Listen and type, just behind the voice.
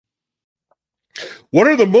What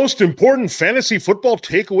are the most important fantasy football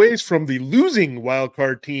takeaways from the losing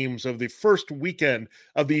wildcard teams of the first weekend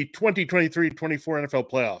of the 2023-24 NFL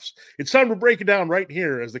playoffs? It's time to break it down right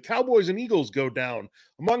here as the Cowboys and Eagles go down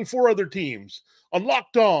among four other teams on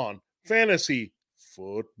Locked On Fantasy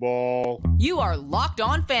Football. You are Locked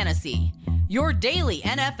On Fantasy, your daily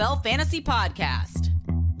NFL fantasy podcast.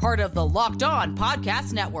 Part of the Locked On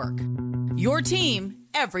Podcast Network, your team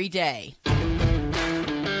every day.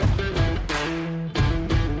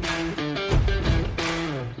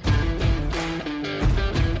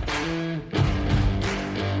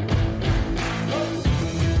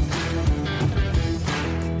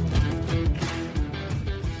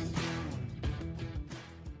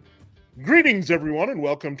 Greetings, everyone, and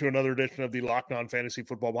welcome to another edition of the Locked On Fantasy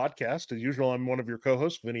Football Podcast. As usual, I'm one of your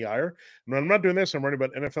co-hosts, Vinny Iyer. And when I'm not doing this, I'm writing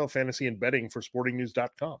about NFL fantasy and betting for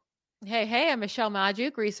sportingnews.com. Hey, I'm Michelle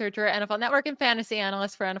Majuk, researcher at NFL Network and fantasy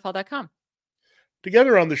analyst for NFL.com.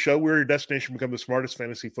 Together on the show, we're your destination to become the smartest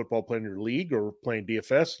fantasy football player in your league or playing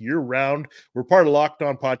DFS year-round. We're part of Locked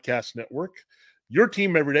On Podcast Network. Your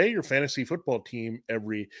team every day, your fantasy football team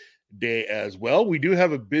every day as well. We do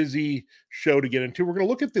have a busy show to get into. We're going to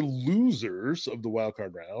look at the losers of the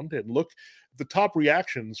wildcard round and look at the top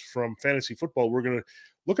reactions from fantasy football. We're going to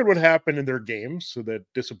look at what happened in their games, so that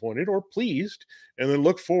disappointed or pleased, and then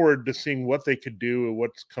look forward to seeing what they could do and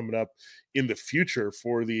what's coming up in the future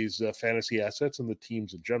for these fantasy assets and the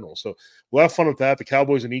teams in general. So we'll have fun with that. The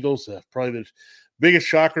Cowboys and Eagles, probably the biggest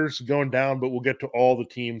shockers going down, but we'll get to all the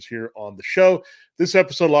teams here on the show. This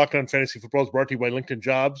episode of Locked On Fantasy Football is brought to you by LinkedIn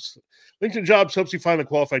Jobs. LinkedIn Jobs helps you find the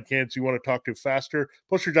qualified candidates you want to talk to faster.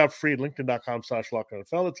 Post your job for free at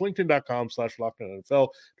linkedin.com/LockedOnNFL. It's linkedin.com/LockedOnNFL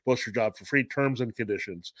to post your job for free. Terms and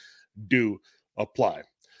conditions do apply.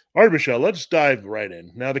 All right, Michelle, let's dive right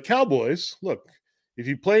in. Now, the Cowboys, look, if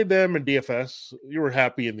you played them in DFS, you were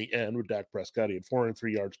happy in the end with Dak Prescott. He had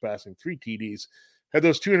 403 yards passing, 3 TDs. Had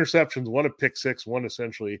those 2 interceptions, one a pick six, one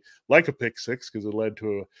essentially like a pick six because it led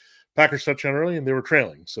to a Packers touchdown early and they were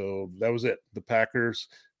trailing. So that was it. The Packers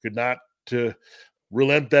could not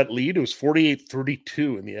relent that lead. It was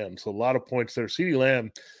 48-32 in the end. So a lot of points there. CeeDee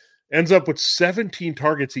Lamb ends up with 17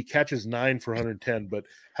 targets. He catches 9 for 110, but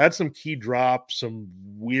had some key drops, some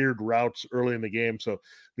weird routes early in the game. So,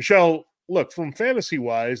 Michelle, look, from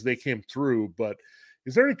fantasy-wise, they came through, but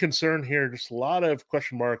is there any concern here? Just a lot of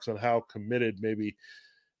question marks on how committed maybe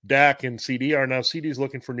Dak and CD are. Now CD's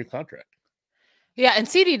looking for a new contract. Yeah, and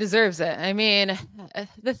CD deserves it. I mean,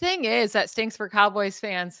 the thing is that stinks for Cowboys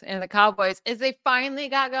fans and the Cowboys is they finally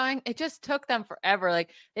got going. It just took them forever. Like,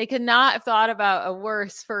 they could not have thought about a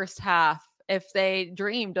worse first half if they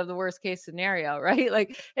dreamed of the worst case scenario, right?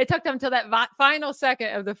 Like, it took them till that final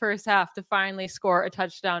second of the first half to finally score a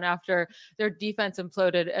touchdown after their defense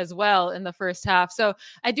imploded as well in the first half. So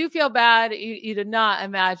I do feel bad. You did not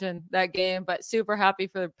imagine that game, but super happy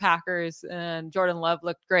for the Packers, and Jordan Love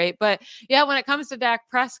looked great. But yeah, when it comes to Dak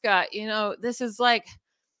Prescott, this is like,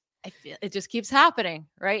 I feel it just keeps happening,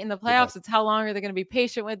 right? In the playoffs, It's how long are they going to be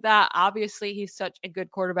patient with that? Obviously, he's such a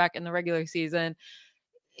good quarterback in the regular season.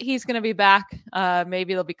 He's going to be back.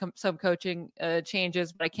 Maybe there'll be some coaching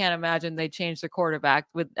changes, but I can't imagine they change the quarterback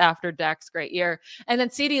after Dak's great year. And then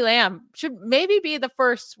CeeDee Lamb should maybe be the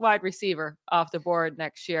first wide receiver off the board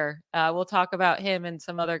next year. We'll talk about him and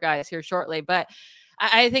some other guys here shortly, but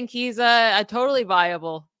I think he's a totally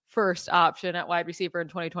viable first option at wide receiver in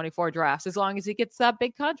 2024 drafts, as long as he gets that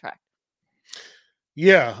big contract.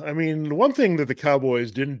 Yeah, I mean, the one thing that the Cowboys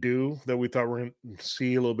didn't do that we thought we're going to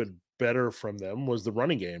see a little bit better from them was the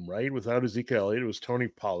running game, right? Without Ezekiel Elliott, it was Tony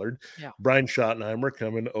Pollard, Brian Schottenheimer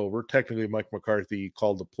coming over. Technically, Mike McCarthy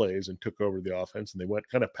called the plays and took over the offense, and they went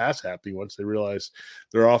kind of pass happy once they realized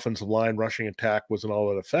their offensive line rushing attack wasn't all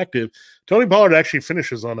that effective. Tony Pollard actually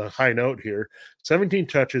finishes on a high note here. 17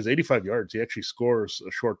 touches, 85 yards. He actually scores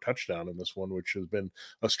a short touchdown in this one, which has been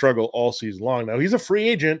a struggle all season long. Now, he's a free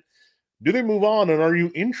agent. Do they move on, and are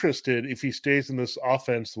you interested if he stays in this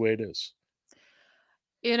offense the way it is?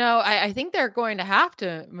 I think they're going to have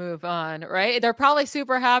to move on, right? They're probably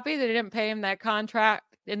super happy they didn't pay him that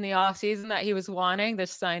contract in the offseason that he was wanting. They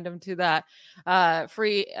signed him to that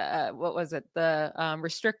free, what was it? The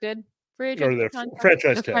restricted free agent. Or the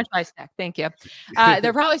franchise tag. Franchise tag. Thank you.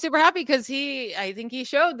 They're probably super happy because I think he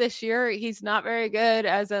showed this year he's not very good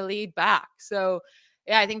as a lead back. So,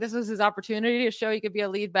 yeah, I think this was his opportunity to show he could be a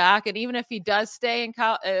lead back. And even if he does stay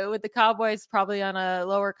with the Cowboys, probably on a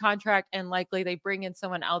lower contract, and likely they bring in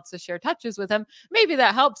someone else to share touches with him, maybe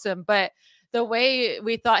that helps him. But the way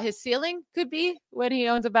we thought his ceiling could be when he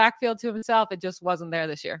owns a backfield to himself, it just wasn't there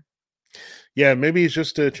this year. Yeah, maybe he's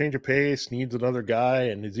just a change of pace, needs another guy.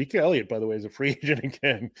 And Ezekiel Elliott, by the way, is a free agent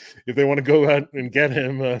again. If they want to go out and get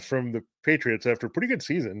him from the Patriots after a pretty good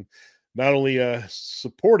season, not only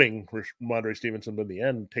supporting Ramondre Stevenson, but in the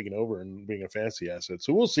end, taking over and being a fantasy asset.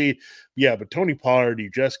 So we'll see. Yeah, but Tony Pollard, you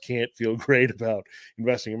just can't feel great about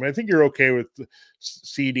investing him. I think you're okay with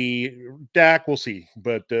CD. Dak, we'll see.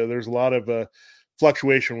 But there's a lot of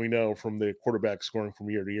fluctuation, we know, from the quarterback scoring from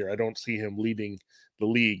year to year. I don't see him leading the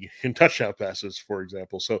league in touchdown passes, for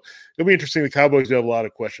example. So it'll be interesting. The Cowboys do have a lot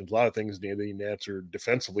of questions, a lot of things they need to answer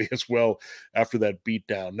defensively as well after that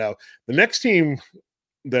beatdown. Now, the next team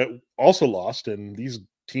that also lost, and these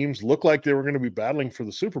teams look like they were going to be battling for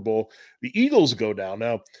the Super Bowl, the Eagles go down.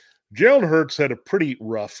 Now, Jalen Hurts had a pretty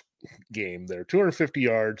rough game there, 250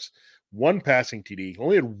 yards, one passing TD,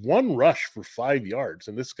 only had one rush for 5 yards.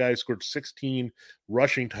 And this guy scored 16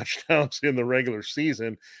 rushing touchdowns in the regular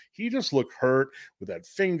season. He just looked hurt with that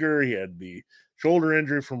finger. He had the shoulder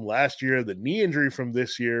injury from last year, the knee injury from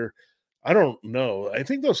this year. I don't know. I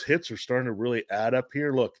think those hits are starting to really add up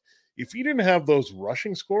here. Look, if he didn't have those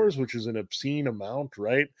rushing scores, which is an obscene amount,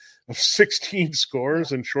 right, of 16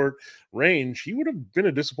 scores in short range, he would have been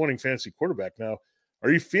a disappointing fantasy quarterback. Now, are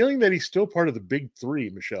you feeling that he's still part of the big three,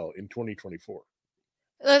 Michelle, in 2024?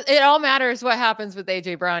 It all matters what happens with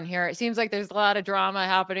AJ Brown here. It seems like there's a lot of drama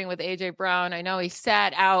happening with AJ Brown. I know he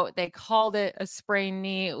sat out. They called it a sprained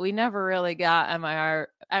knee. We never really got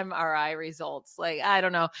MRI results. Like, I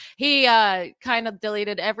don't know. He kind of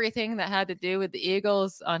deleted everything that had to do with the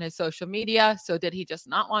Eagles on his social media. So did he just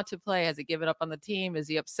not want to play? Has he given up on the team? Is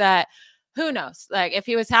he upset? Who knows? Like, if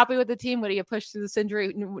he was happy with the team, would he have pushed through this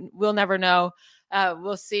injury? We'll never know.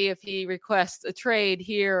 We'll see if he requests a trade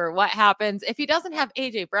here or what happens. If he doesn't have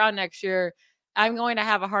AJ Brown next year, I'm going to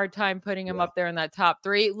have a hard time putting him up there in that top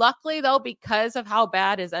three. Luckily, though, because of how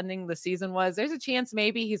bad his ending the season was, there's a chance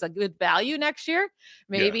maybe he's a good value next year.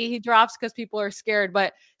 Maybe he drops because people are scared.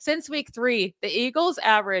 But since week 3, the Eagles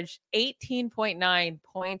averaged 18.9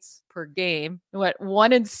 points per game. What,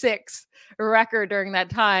 1-6 record during that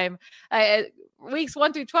time. Weeks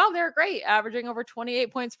 1 through 12, they were great, averaging over 28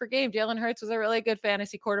 points per game. Jalen Hurts was a really good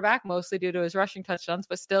fantasy quarterback, mostly due to his rushing touchdowns,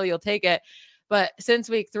 but still, you'll take it. But since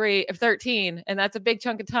week 13, and that's a big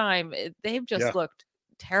chunk of time, they've just looked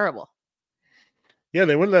terrible. Yeah,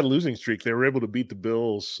 they went that losing streak. They were able to beat the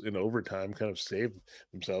Bills in overtime, kind of save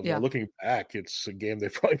themselves. Yeah. Now, looking back, it's a game they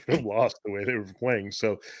probably could have lost the way they were playing.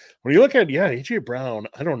 So when you look at, AJ Brown,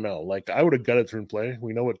 I don't know. Like, I would have gutted through and play.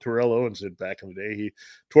 We know what Terrell Owens did back in the day. He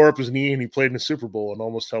tore up his knee and he played in the Super Bowl and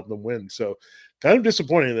almost helped them win. So kind of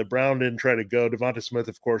disappointing that Brown didn't try to go. Devonta Smith,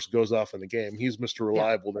 of course, goes off in the game. He's Mr.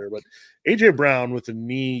 Reliable there. But AJ Brown with the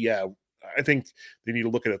knee, I think they need to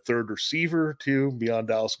look at a third receiver too, beyond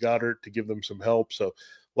Dallas Goedert, to give them some help. So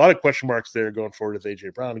a lot of question marks there going forward with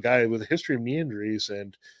AJ Brown, a guy with a history of knee injuries.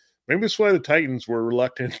 And maybe that's why the Titans were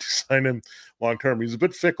reluctant to sign him long term. He's a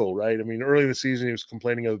bit fickle, right? I mean, early in the season, he was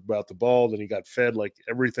complaining about the ball. Then he got fed like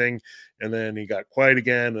everything. And then he got quiet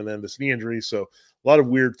again. And then this knee injury. So a lot of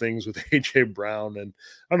weird things with AJ Brown. And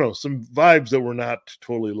I don't know, some vibes that we're not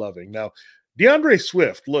totally loving. Now, DeAndre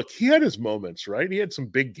Swift, look, he had his moments, right? He had some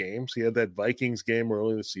big games. He had that Vikings game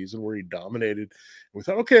early in the season where he dominated. And we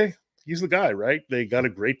thought, okay, he's the guy, right? They got a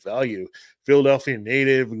great value. Philadelphia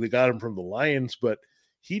native, they got him from the Lions, but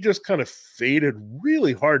he just kind of faded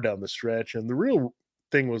really hard down the stretch. And the real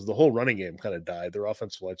thing was the whole running game kind of died. Their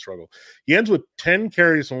offensive line struggle. He ends with 10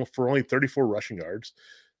 carries for only 34 rushing yards.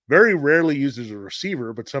 Very rarely used as a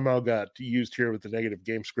receiver, but somehow got used here with the negative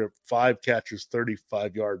game script. 5 catches,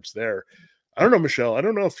 35 yards there. I don't know, Michelle. I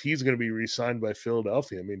don't know if he's going to be re-signed by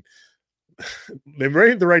Philadelphia. I mean, they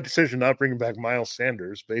made the right decision not bringing back Miles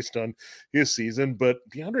Sanders based on his season, but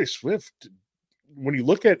DeAndre Swift, when you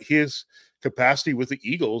look at his capacity with the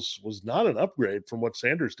Eagles, was not an upgrade from what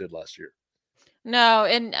Sanders did last year. No,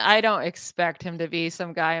 and I don't expect him to be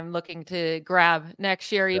some guy I'm looking to grab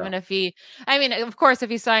next year, even if of course, if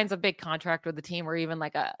he signs a big contract with the team or even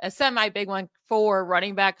like a semi-big one for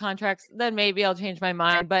running back contracts, then maybe I'll change my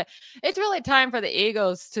mind. But it's really time for the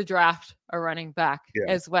Eagles to draft a running back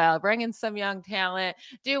as well. Bring in some young talent,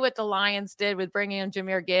 do what the Lions did with bringing in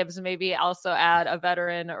Jahmyr Gibbs, and maybe also add a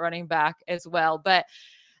veteran running back as well. But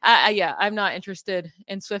I'm not interested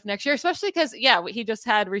in Swift next year, especially because, he just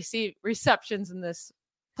had receptions in this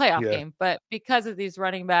playoff game. But because of these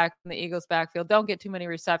running backs in the Eagles backfield, don't get too many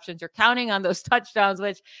receptions. You're counting on those touchdowns,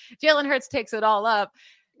 which Jalen Hurts takes it all up.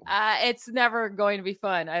 It's never going to be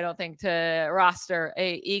fun, I don't think, to roster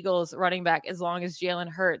a Eagles running back as long as Jalen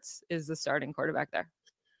Hurts is the starting quarterback there.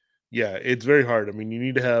 Yeah, it's very hard. I mean, you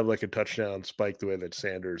need to have like a touchdown spike the way that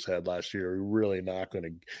Sanders had last year. You're really not going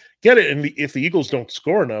to get it. And if the Eagles don't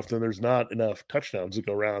score enough, then there's not enough touchdowns to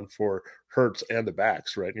go around for Hurts and the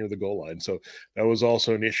backs right near the goal line. So that was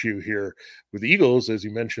also an issue here with the Eagles. As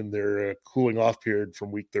you mentioned, they're cooling off period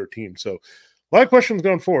from week 13. So a lot of questions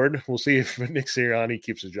going forward. We'll see if Nick Sirianni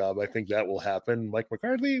keeps his job. I think that will happen. Mike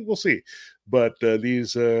McCarthy, we'll see. But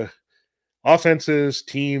these offenses,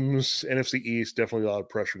 teams, NFC East, definitely a lot of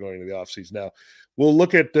pressure going into the offseason. Now, we'll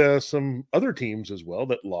look at some other teams as well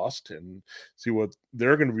that lost and see what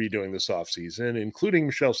they're going to be doing this offseason, including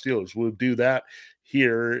Michelle Steelers. We'll do that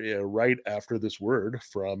here right after this word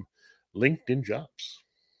from LinkedIn Jobs.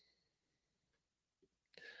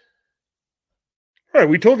 All right,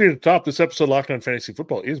 we told you at the top, this episode of Locked On Fantasy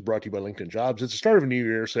Football is brought to you by LinkedIn Jobs. It's the start of a new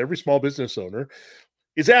year, so every small business owner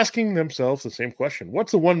is asking themselves the same question.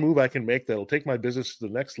 What's the one move I can make that'll take my business to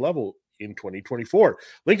the next level in 2024?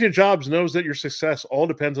 LinkedIn Jobs knows that your success all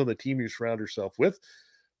depends on the team you surround yourself with.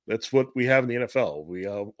 That's what we have in the NFL. We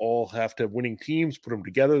all have to have winning teams, put them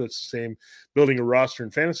together. That's the same building a roster in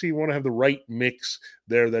fantasy. You want to have the right mix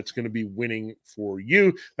there that's going to be winning for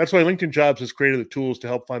you. That's why LinkedIn Jobs has created the tools to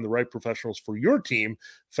help find the right professionals for your team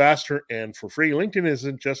faster and for free. LinkedIn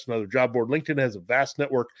isn't just another job board. LinkedIn has a vast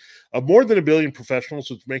network of more than 1 billion professionals,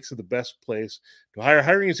 which makes it the best place to hire.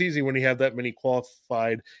 Hiring is easy when you have that many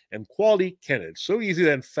qualified and quality candidates. So easy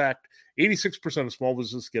that, in fact, 86% of small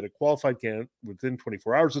businesses get a qualified candidate within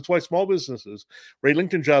 24 hours. That's why small businesses rate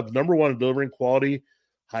LinkedIn Jobs number one in delivering quality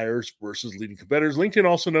hires versus leading competitors. LinkedIn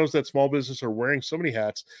also knows that small businesses are wearing so many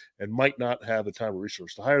hats and might not have the time or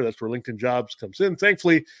resource to hire. That's where LinkedIn Jobs comes in.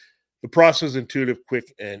 Thankfully, the process is intuitive,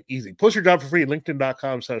 quick, and easy. Post your job for free at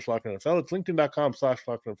linkedin.com/LockedOnNFL. It's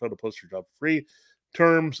linkedin.com/LockedOnNFL to post your job for free.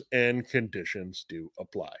 Terms and conditions do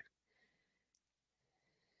apply.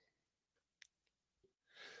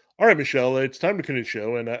 All right, Michelle, it's time to finish the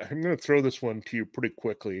show, and I'm going to throw this one to you pretty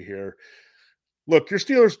quickly here. Look, your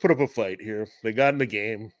Steelers put up a fight here. They got in the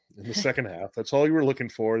game in the second half. That's all you were looking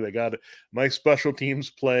for. They got a nice special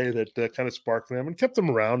teams play that kind of sparked them and kept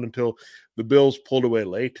them around until the Bills pulled away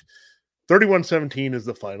late. 31-17 is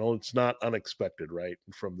the final. It's not unexpected, right,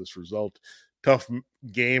 from this result. Tough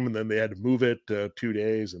game, and then they had to move it 2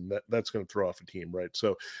 days, and that's going to throw off a team, right?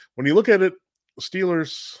 So when you look at it,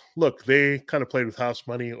 Steelers, look, they kind of played with house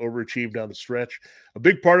money, overachieved down the stretch. A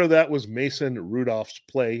big part of that was Mason Rudolph's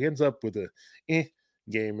play. He ends up with a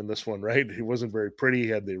game in this one, right? He wasn't very pretty. He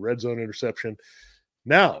had the red zone interception.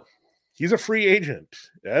 Now, he's a free agent.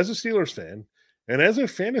 As a Steelers fan and as a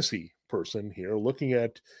fantasy person here, looking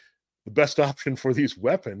at the best option for these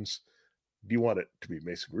weapons, do you want it to be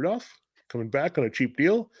Mason Rudolph coming back on a cheap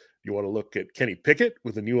deal? Do you want to look at Kenny Pickett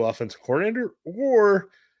with a new offensive coordinator? Or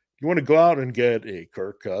you want to go out and get a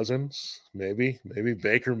Kirk Cousins, maybe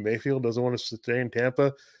Baker Mayfield doesn't want to stay in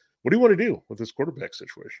Tampa. What do you want to do with this quarterback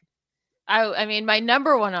situation? I mean, my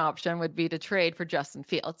number one option would be to trade for Justin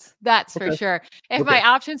Fields. That's for sure. If my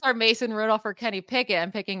options are Mason Rudolph or Kenny Pickett,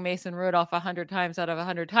 I'm picking Mason Rudolph 100 times out of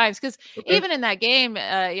 100 times. Because even in that game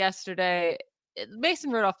yesterday,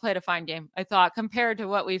 Mason Rudolph played a fine game, I thought, compared to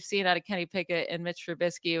what we've seen out of Kenny Pickett and Mitch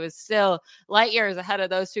Trubisky. It was still light years ahead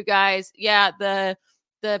of those two guys. Yeah, the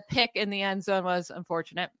pick in the end zone was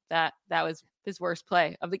unfortunate. That was his worst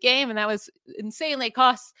play of the game, and that was insanely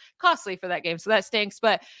costly for that game. So that stinks.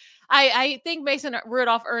 But I think Mason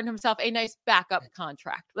Rudolph earned himself a nice backup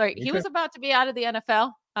contract. Like he was about to be out of the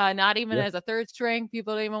NFL, not even as a third string.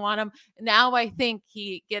 People don't even want him. Now I think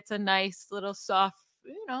he gets a nice little soft,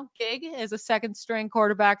 gig as a second string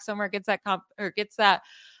quarterback somewhere. Gets that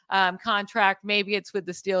contract. Maybe it's with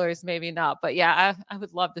the Steelers, maybe not. But yeah, I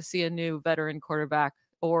would love to see a new veteran quarterback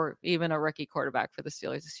or even a rookie quarterback for the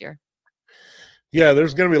Steelers this year. Yeah,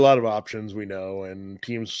 there's going to be a lot of options, we know, and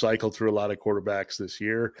teams cycle through a lot of quarterbacks this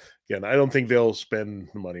year. Again, I don't think they'll spend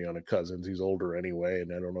money on a Cousins. He's older anyway,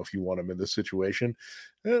 and I don't know if you want him in this situation.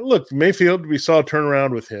 Look, Mayfield, we saw a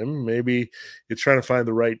turnaround with him. Maybe it's trying to find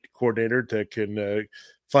the right coordinator that can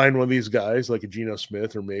find one of these guys like a Geno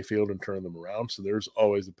Smith or Mayfield and turn them around. So there's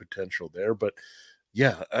always a potential there. But,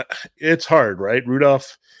 yeah, it's hard, right?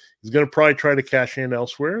 Rudolph is going to probably try to cash in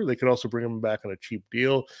elsewhere. They could also bring him back on a cheap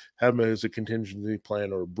deal, have him as a contingency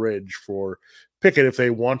plan or a bridge for Pickett if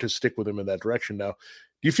they want to stick with him in that direction. Now,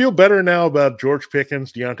 do you feel better now about George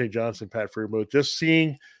Pickens, Deontay Johnson, Pat Freiermuth, just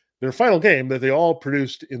seeing their final game that they all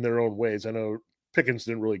produced in their own ways? I know Pickens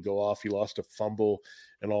didn't really go off. He lost a fumble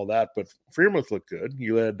and all that, but Freiermuth looked good.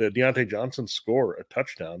 You had Deontay Johnson score a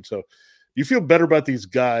touchdown. So do you feel better about these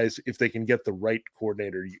guys if they can get the right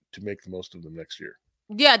coordinator to make the most of them next year?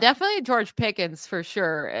 Yeah, definitely George Pickens for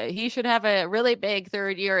sure. He should have a really big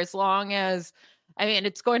third year as long as I mean,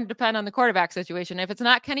 it's going to depend on the quarterback situation. If it's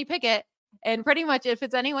not Kenny Pickett, and pretty much if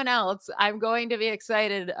it's anyone else, I'm going to be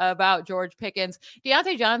excited about George Pickens.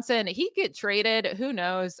 Deontay Johnson, he get traded. Who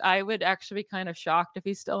knows? I would actually be kind of shocked if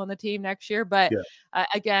he's still on the team next year. But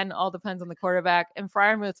again, all depends on the quarterback. And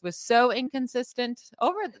Freiermuth was so inconsistent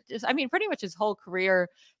pretty much his whole career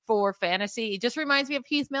for fantasy. He just reminds me of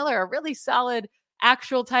Heath Miller, a really solid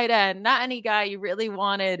actual tight end, not any guy you really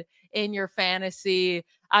wanted in your fantasy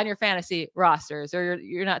on your fantasy rosters, or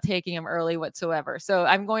you're not taking him early whatsoever. So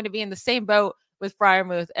I'm going to be in the same boat with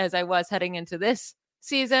Freiermuth as I was heading into this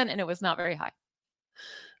season, and it was not very high.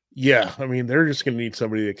 Yeah, I mean, they're just going to need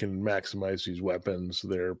somebody that can maximize these weapons,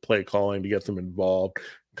 their play calling to get them involved,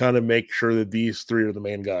 kind of make sure that these three are the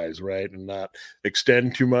main guys, right? And not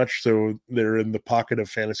extend too much so they're in the pocket of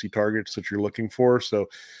fantasy targets that you're looking for. So,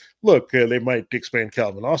 look, they might expand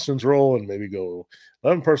Calvin Austin's role and maybe go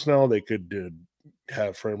 11 personnel. They could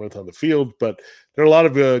have Freiermuth on the field, but there are a lot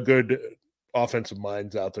of good offensive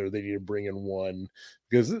minds out there. They need to bring in one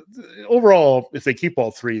because overall, if they keep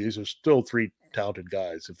all three, these are still three talented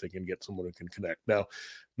guys if they can get someone who can connect. Now,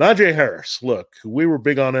 Najee Harris, look, we were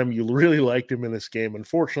big on him. You really liked him in this game.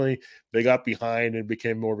 Unfortunately, they got behind and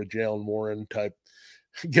became more of a Jalen Warren type,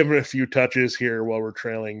 give him a few touches here while we're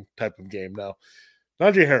trailing type of game. Now,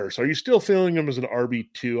 Najee Harris, are you still feeling him as an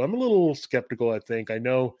RB2? I'm a little skeptical, I think. I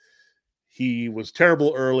know he was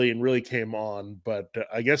terrible early and really came on, but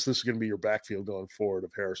I guess this is going to be your backfield going forward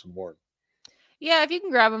of Harris and Warren. Yeah, if you can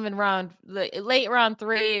grab him in late round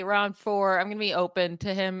 3, round 4, I'm going to be open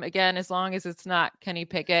to him again, as long as it's not Kenny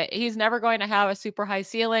Pickett. He's never going to have a super high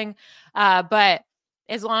ceiling, but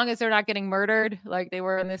as long as they're not getting murdered like they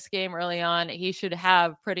were in this game early on, he should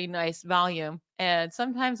have pretty nice volume. And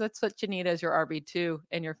sometimes that's what you need as your RB2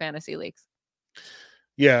 in your fantasy leagues.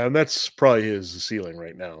 Yeah, and that's probably his ceiling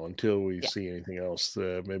right now until we see anything else.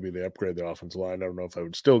 Maybe they upgrade the offensive line. I don't know if I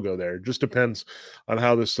would still go there. It just depends on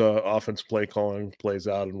how this offense play calling plays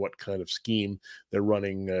out and what kind of scheme they're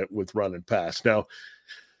running with run and pass. Now, it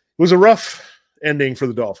was a rough ending for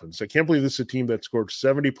the Dolphins. I can't believe this is a team that scored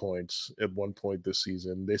 70 points at one point this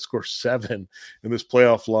season. They scored 7 in this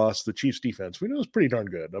playoff loss. The Chiefs defense, we know, is pretty darn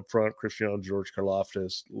good. Up front, Chris Jones, George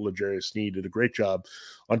Karlaftis, L'Jarius Sneed did a great job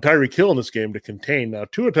on Tyreek Hill in this game to contain. Now,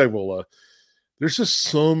 Tua Tagovailoa, there's just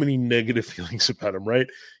so many negative feelings about him, right?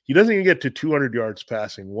 He doesn't even get to 200 yards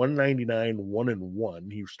passing, 199,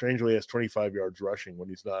 1-1. He strangely has 25 yards rushing when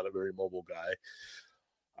he's not a very mobile guy.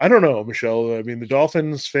 I don't know, Michelle. I mean, the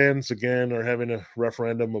Dolphins fans, again, are having a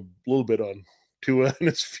referendum a little bit on Tua and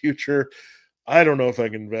his future. I don't know if I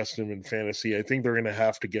can invest him in fantasy. I think they're going to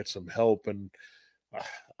have to get some help. And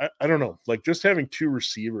I don't know, like just having 2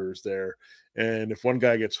 receivers there. And if one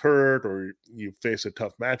guy gets hurt or you face a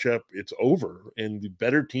tough matchup, it's over. And the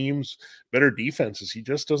better teams, better defenses, he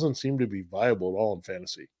just doesn't seem to be viable at all in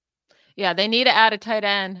fantasy. Yeah, they need to add a tight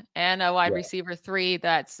end and a wide receiver 3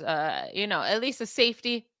 that's, at least a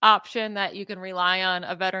safety option that you can rely on,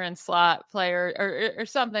 a veteran slot player or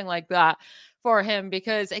something like that for him,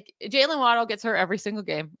 because Jalen Waddle gets hurt every single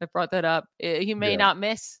game. I brought that up. He may not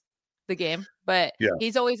miss the game, but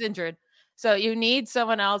he's always injured. So you need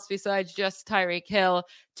someone else besides just Tyreek Hill.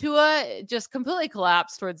 Tua just completely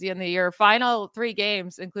collapsed towards the end of the year. Final 3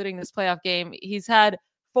 games, including this playoff game, he's had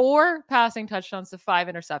 4 passing touchdowns to 5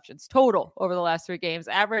 interceptions total over the last 3 games,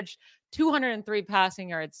 averaged 203 passing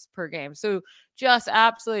yards per game. So just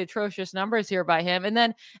absolutely atrocious numbers here by him. And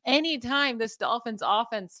then anytime this Dolphins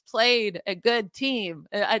offense played a good team,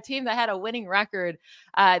 a team that had a winning record,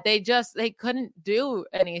 they couldn't do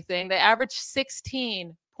anything. They averaged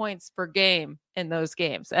 16 points per game in those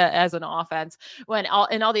games as an offense, when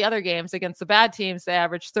in all the other games against the bad teams, they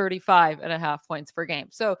averaged 35.5 points per game.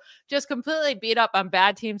 So just completely beat up on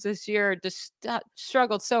bad teams this year, just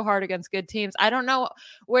struggled so hard against good teams. I don't know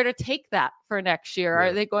where to take that for next year.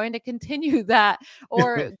 Are they going to continue that,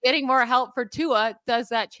 or getting more help for Tua? Does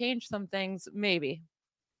that change some things? Maybe.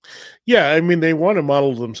 Yeah. I mean, they want to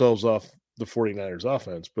model themselves off the 49ers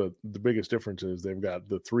offense, but the biggest difference is they've got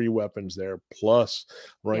the 3 weapons there, plus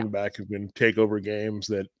running back who can take over games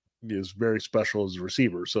that is very special as a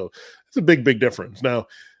receiver. So it's a big difference. Now,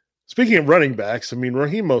 speaking of running backs, I mean,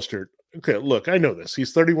 Raheem Mostert, okay, look, I know this.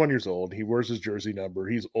 He's 31 years old. He wears his jersey number.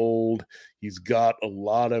 He's old. He's got a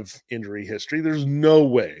lot of injury history. There's no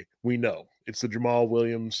way, we know, it's the Jamal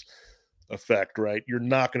Williams effect, right? You're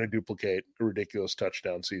not going to duplicate a ridiculous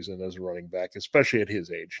touchdown season as a running back, especially at his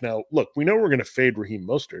age. Now, look, we know we're going to fade Raheem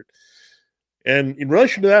Mostert. And in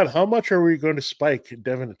relation to that, how much are we going to spike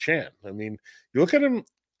Devin Chan? I mean, you look at him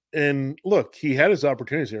and look, he had his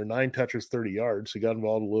opportunities here, 9 touches, 30 yards. He got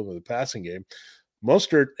involved a little bit in the passing game.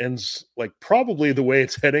 Mostert ends like probably the way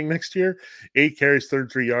it's heading next year. 8 carries,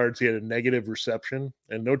 33 yards. He had a negative reception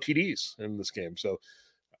and no TDs in this game. So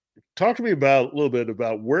talk to me about a little bit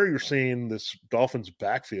about where you're seeing this Dolphins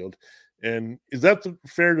backfield. And is that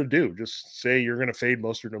fair to do? Just say you're going to fade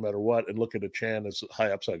Mostert no matter what and look at a Chan as a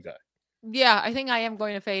high upside guy. Yeah, I think I am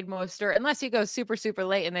going to fade Mostert unless he goes super, super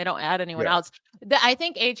late and they don't add anyone else. I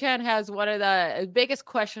think Achan has one of the biggest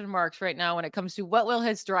question marks right now when it comes to what will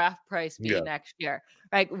his draft price be next year.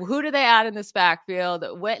 Like, who do they add in this backfield?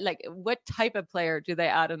 What type of player do they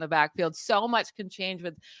add in the backfield? So much can change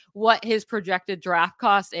with what his projected draft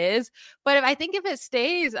cost is. But I think if it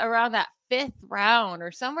stays around that 5th round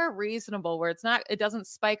or somewhere reasonable where it doesn't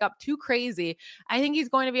spike up too crazy, I think he's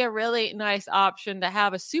going to be a really nice option to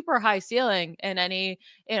have a super high ceiling in any,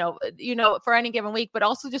 for any given week, but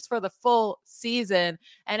also just for the full season.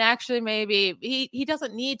 And actually maybe he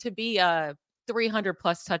doesn't need to be a 300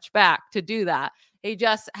 plus touchback to do that. He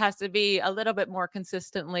just has to be a little bit more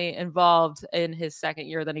consistently involved in his second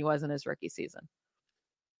year than he was in his rookie season.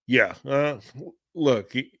 Yeah.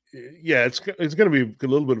 Look, it's going to be a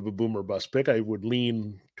little bit of a boomer bust pick. I would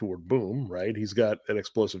lean toward boom, right? He's got an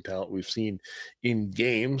explosive talent we've seen in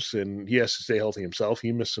games, and he has to stay healthy himself.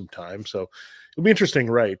 He missed some time. So it'll be interesting,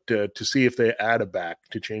 right, to see if they add a back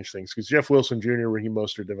to change things. Because Jeff Wilson Jr., Raheem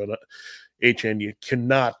Mostert, HN, you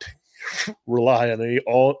cannot rely on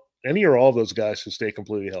any or all of those guys to stay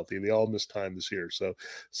completely healthy. They all missed time this year. So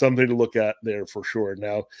something to look at there for sure.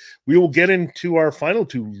 Now we will get into our final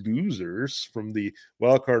 2 losers from the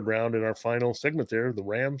wild card round in our final segment there, the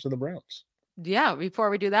Rams and the Browns. Yeah.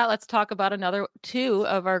 Before we do that, let's talk about another 2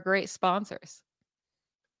 of our great sponsors.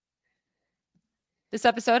 This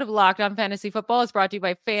episode of Locked On Fantasy Football is brought to you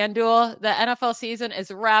by FanDuel. The NFL season is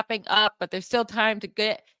wrapping up, but there's still time to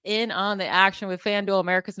get in on the action with FanDuel,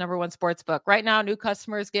 America's #1 sports book. Right now, new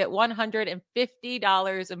customers get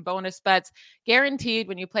 $150 in bonus bets guaranteed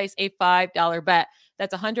when you place a $5 bet.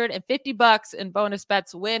 That's $150 in bonus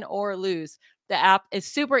bets, win or lose. The app is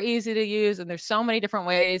super easy to use, and there's so many different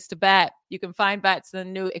ways to bet. You can find bets in the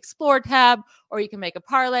new Explore tab, or you can make a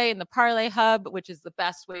parlay in the Parlay Hub, which is the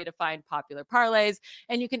best way to find popular parlays.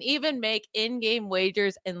 And you can even make in-game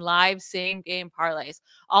wagers in live same-game parlays.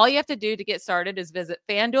 All you have to do to get started is visit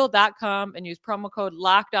FanDuel.com and use promo code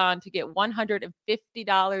LOCKEDON to get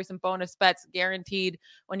 $150 in bonus bets guaranteed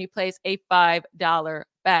when you place a $5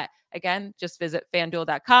 bet. Again, just visit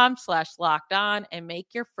FanDuel.com/LockedOn and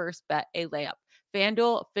make your first bet a layup.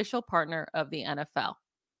 FanDuel, official partner of the NFL.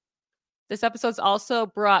 This episode is also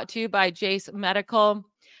brought to you by Jace Medical.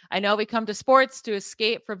 I know we come to sports to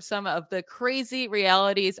escape from some of the crazy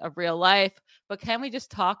realities of real life, but can we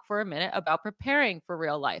just talk for a minute about preparing for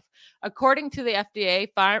real life? According to the FDA,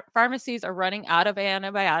 pharmacies are running out of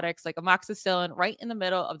antibiotics like amoxicillin right in the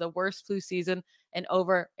middle of the worst flu season in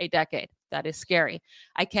over a decade. That is scary.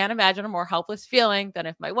 I can't imagine a more helpless feeling than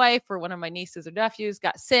if my wife or one of my nieces or nephews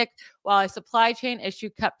got sick while a supply chain issue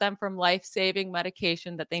kept them from life-saving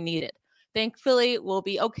medication that they needed. Thankfully, we'll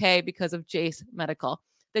be okay because of Jace Medical.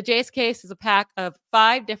 The Jace case is a pack of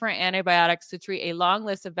 5 different antibiotics to treat a long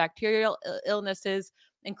list of bacterial illnesses,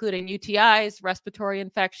 including UTIs, respiratory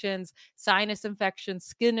infections, sinus infections,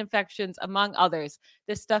 skin infections, among others.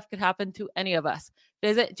 This stuff could happen to any of us.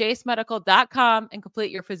 Visit jacemedical.com and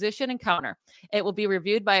complete your physician encounter. It will be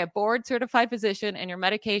reviewed by a board-certified physician, and your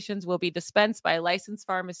medications will be dispensed by a licensed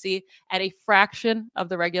pharmacy at a fraction of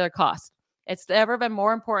the regular cost. It's never been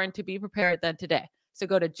more important to be prepared than today. So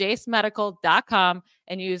go to jacemedical.com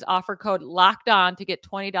and use offer code LOCKEDON to get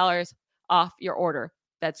 $20 off your order.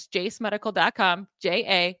 That's jacemedical.com,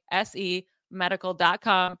 JASE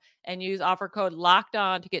medical.com, and use offer code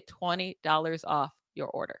LOCKEDON to get $20 off your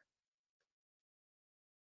order.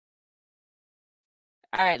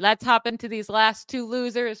 All right, let's hop into these last 2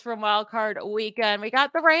 losers from Wildcard Weekend. We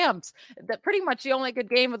got the Rams. Pretty much the only good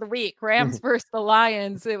game of the week. Rams versus the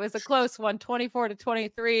Lions. It was a close one,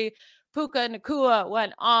 24-23. Puka Nacua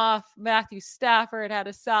went off. Matthew Stafford had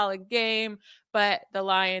a solid game, but the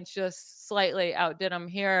Lions just slightly outdid him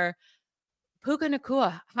here. Puka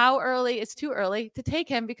Nacua, how early is too early to take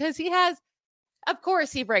him? Because he has, of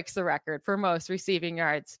course, he breaks the record for most receiving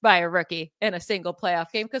yards by a rookie in a single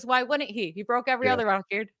playoff game. Because why wouldn't he? He broke every other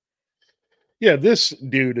record. Yeah, this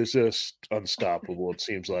dude is just unstoppable, it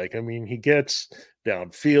seems like. I mean, he gets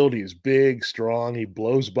downfield. He's big, strong. He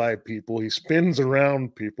blows by people. He spins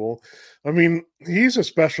around people. I mean, he's a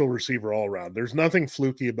special receiver all around. There's nothing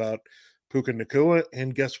fluky about Puka Nacua.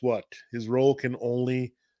 And guess what? His role can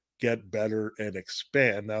only get better and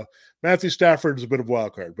expand. Now, Matthew Stafford is a bit of a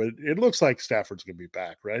wild card, but it looks like Stafford's going to be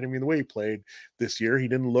back, right? I mean, the way he played this year, he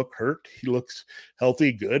didn't look hurt. He looks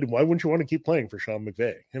healthy, good. Why wouldn't you want to keep playing for Sean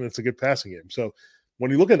McVay? And it's a good passing game. So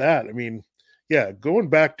when you look at that, I mean, yeah, going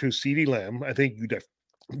back to CeeDee Lamb, I think you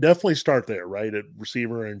definitely start there, right? At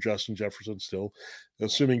receiver and Justin Jefferson still,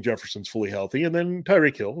 assuming Jefferson's fully healthy. And then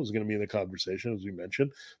Tyreek Hill is going to be in the conversation, as we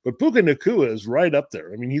mentioned. But Puka Nacua is right up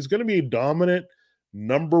there. I mean, he's going to be a dominant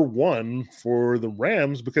number one for the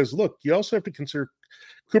Rams because, look, you also have to consider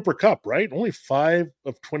Cooper Kupp, right? Only 5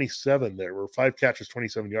 of 27 there, or 5 catches,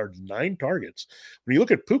 27 yards, 9 targets. When you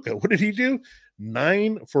look at Puka, what did he do?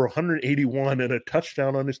 9 for 181 and a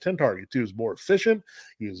touchdown on his 10 targets. He was more efficient.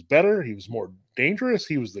 He was better. He was more dangerous.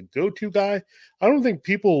 He was the go-to guy. I don't think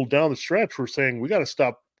people down the stretch were saying, we got to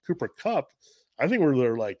stop Cooper Kupp. I think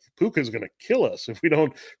they're like, Puka's going to kill us if we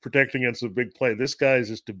don't protect against a big play. This guy is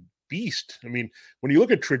just a beast. I mean, when you look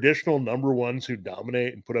at traditional number ones who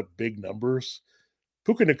dominate and put up big numbers,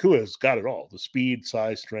 Puka Nacua has got it all. The speed,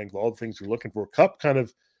 size, strength, all the things you're looking for. Kupp kind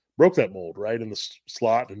of broke that mold, right, in the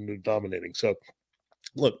slot and dominating. So,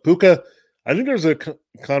 look, Puka, I think there's a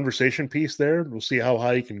conversation piece there. We'll see how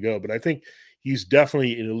high he can go, but I think he's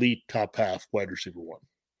definitely an elite top half wide receiver one.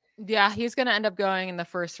 Yeah, he's going to end up going in the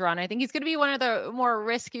first round. I think he's going to be one of the more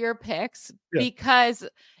riskier picks because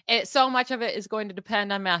so much of it is going to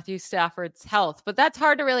depend on Matthew Stafford's health. But that's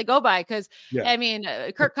hard to really go by because, I mean,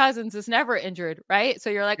 Kirk Cousins is never injured, right?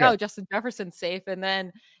 So you're like, oh, Justin Jefferson's safe. And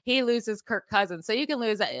then he loses Kirk Cousins. So you can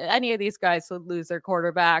lose any of these guys to lose their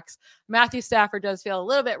quarterbacks. Matthew Stafford does feel a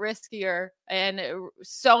little bit riskier. And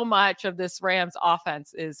so much of this Rams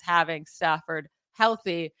offense is having Stafford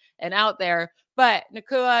healthy and out there. But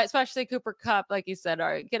Nacua, especially Cooper Kupp, like you said,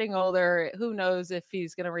 are getting older. Who knows if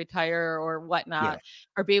he's going to retire or whatnot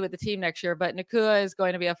or be with the team next year. But Nacua is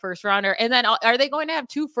going to be a first rounder. And then are they going to have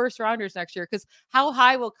 2 first rounders next year? Because how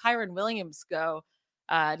high will Kyren Williams go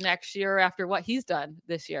next year after what he's done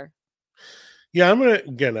this year? Yeah, I'm going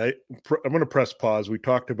to press pause. We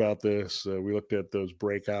talked about this. We looked at those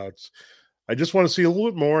breakouts. I just want to see a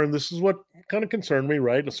little bit more, and this is what kind of concerned me,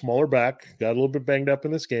 right? A smaller back, got a little bit banged up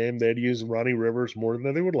in this game. They had to use Ronnie Rivers more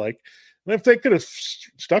than they would like. And if they could have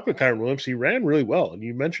stuck with Kyren Williams, he ran really well. And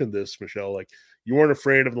you mentioned this, Michelle, like you weren't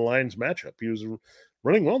afraid of the Lions matchup. He was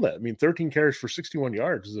running well that. I mean, 13 carries for 61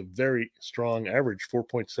 yards is a very strong average,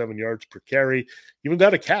 4.7 yards per carry. Even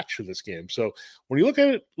got a catch in this game. So when you look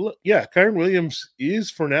at it, Kyren Williams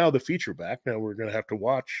is for now the feature back. Now we're going to have to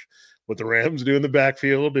watch what the Rams do in the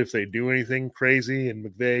backfield, if they do anything crazy and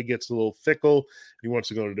McVay gets a little fickle, he wants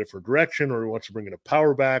to go in a different direction, or he wants to bring in a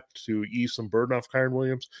power back to ease some burden off Kyren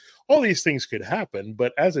Williams. All these things could happen,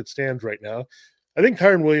 but as it stands right now, I think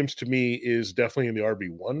Kyren Williams to me is definitely in the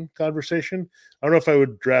RB1 conversation. I don't know if I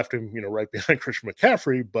would draft him, right behind Christian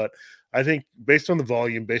McCaffrey, but I think based on the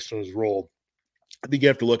volume, based on his role, I think you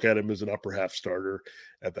have to look at him as an upper half starter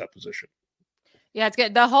at that position. Yeah, it's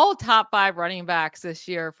good. The whole top 5 running backs this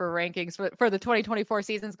year for rankings for the 2024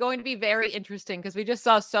 season is going to be very interesting because we just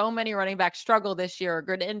saw so many running backs struggle this year or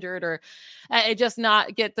get injured or just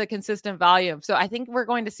not get the consistent volume. So I think we're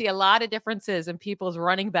going to see a lot of differences in people's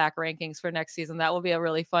running back rankings for next season. That will be a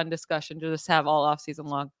really fun discussion to just have all off season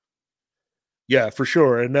long. Yeah, for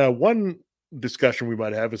sure. And one discussion we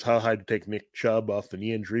might have is how high to take Nick Chubb off the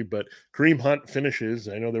knee injury, but Kareem Hunt finishes.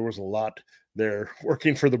 I know there was a lot there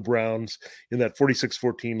working for the Browns in that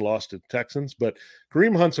 46-14 loss to Texans, but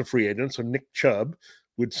Kareem Hunt's a free agent, so Nick Chubb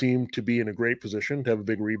would seem to be in a great position to have a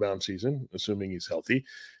big rebound season, assuming he's healthy.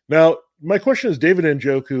 Now, my question is David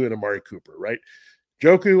Njoku and Amari Cooper, right?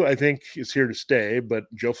 Njoku, I think, is here to stay,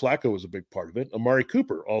 but Joe Flacco was a big part of it. Amari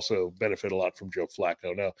Cooper also benefit a lot from Joe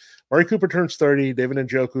Flacco. Now, Amari Cooper turns 30. David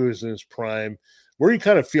Njoku is in his prime. Where are you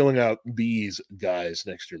kind of feeling out these guys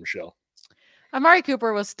next year, Michelle? Amari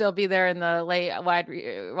Cooper will still be there in the late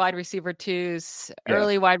wide receiver 2s,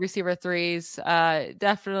 early wide receiver 3s.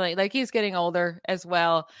 Definitely, like he's getting older as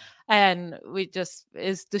well. And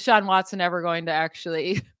is Deshaun Watson ever going to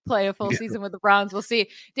actually play a full season with the Browns? We'll see.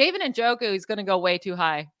 David Njoku is going to go way too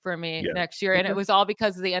high for me next year. And it was all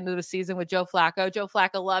because of the end of the season with Joe Flacco. Joe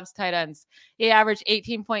Flacco loves tight ends. He averaged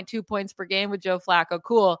 18.2 points per game with Joe Flacco.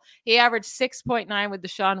 Cool. He averaged 6.9 with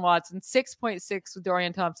Deshaun Watson, 6.6 with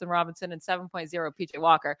Dorian Thompson-Robinson, and 7.0 PJ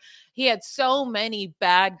Walker. He had so many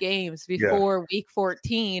bad games before week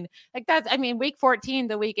 14. Like week 14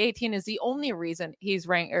 to week 18 is the only reason he's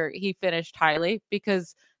ranked or he finished highly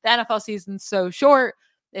because the NFL season's so short.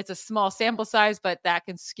 It's a small sample size, but that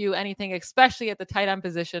can skew anything, especially at the tight end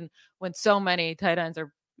position when so many tight ends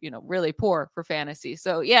are, really poor for fantasy.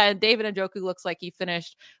 So yeah, and David Njoku looks like he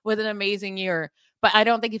finished with an amazing year. But I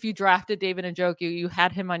don't think if you drafted David Njoku, you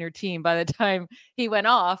had him on your team by the time he went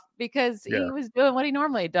off, because he was doing what he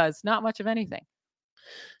normally does, not much of anything.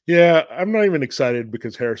 Yeah, I'm not even excited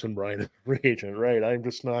because Harrison Bryant is a free agent, right? I'm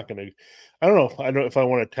just not going to. I don't know. I don't know if I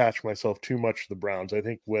want to attach myself too much to the Browns. I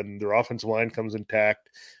think when their offensive line comes intact,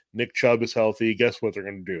 Nick Chubb is healthy, guess what they're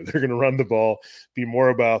going to do? They're going to run the ball, be more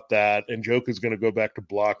about that, and Joke is going to go back to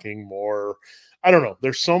blocking more. I don't know.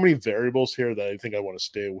 There's so many variables here that I think I want to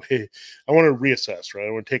stay away. I want to reassess, right?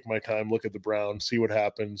 I want to take my time, look at the Browns, see what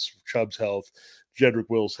happens, Chubb's health, Jedrick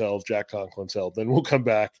Will's health, Jack Conklin's health. Then we'll come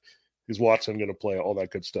back. Is Watson going to play? All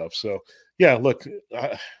that good stuff. So, yeah, look,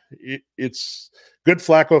 it's good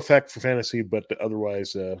Flacco effect for fantasy, but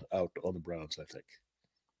otherwise out on the Browns, I think.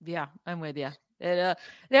 Yeah, I'm with you. There'll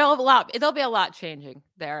be a lot changing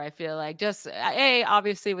there. I feel like just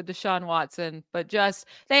obviously with Deshaun Watson, but just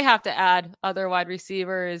they have to add other wide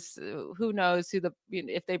receivers. Who knows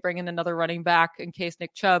if they bring in another running back in case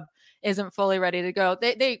Nick Chubb isn't fully ready to go.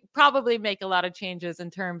 They probably make a lot of changes in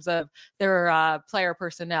terms of their player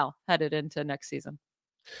personnel headed into next season.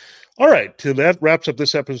 All right, that wraps up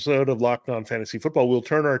this episode of Locked On Fantasy Football. We'll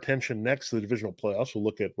turn our attention next to the divisional playoffs. We'll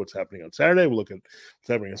look at what's happening on Saturday. We'll look at what's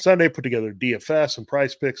happening on Sunday, put together DFS and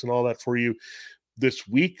price picks and all that for you this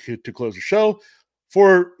week to close the show.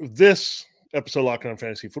 For this episode of Locked On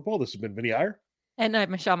Fantasy Football, this has been Vinny Iyer. And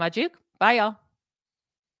I'm Michelle Majuk. Bye, y'all.